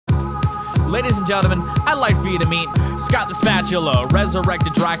Ladies and gentlemen, I'd like for you to meet Scott the Spatula,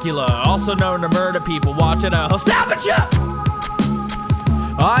 resurrected Dracula, also known to murder people. Watch it, he'll stab at you!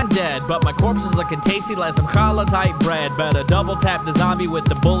 I'm dead, but my corpse is looking tasty like some challah type bread. Better double tap the zombie with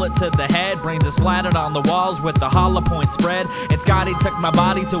the bullet to the head. Brains are splattered on the walls with the hollow point spread. And Scotty took my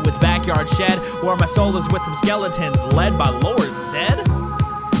body to its backyard shed, where my soul is with some skeletons led by Lord Zed.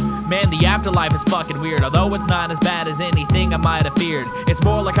 Man, the afterlife is fucking weird, although it's not as bad as anything I might have feared. It's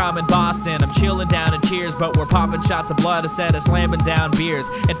more like I'm in Boston, I'm chilling down in Cheers, but we're popping shots of blood instead of slamming down beers.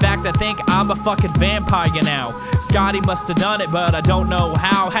 In fact, I think I'm a fucking vampire now. Scotty must have done it, but I don't know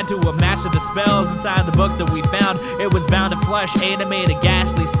how. Had to match the spells inside the book that we found. It was bound to flesh, animated,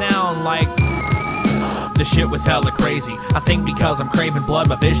 ghastly sound like... The shit was hella crazy. I think because I'm craving blood,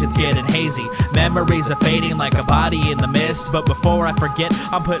 my vision's getting hazy. Memories are fading like a body in the mist. But before I forget,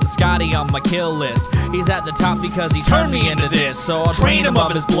 I'm putting Scotty on my kill list. He's at the top because he turned me into this. So I'll drain him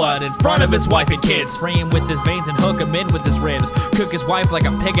of his blood in front of his wife and kids. Spray him with his veins and hook him in with his ribs. Cook his wife like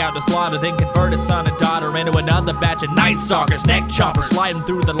a pig out to slaughter. Then convert his son and daughter into another batch of night stalkers, neck choppers. Sliding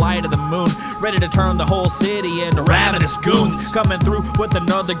through the light of the moon, ready to turn the whole city into ravenous goons. Coming through with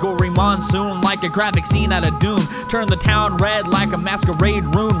another gory monsoon, like a graphic scene out of Doom. Turn the town red like a masquerade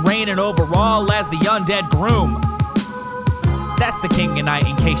rune, reigning over all as the undead groom. That's the king of night,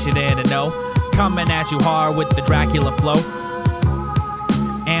 in case you didn't know. Coming at you hard with the Dracula flow.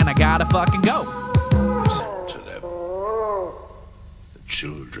 And I gotta fucking go. Listen to them, the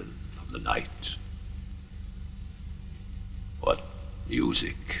children of the night. What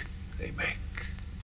music they make.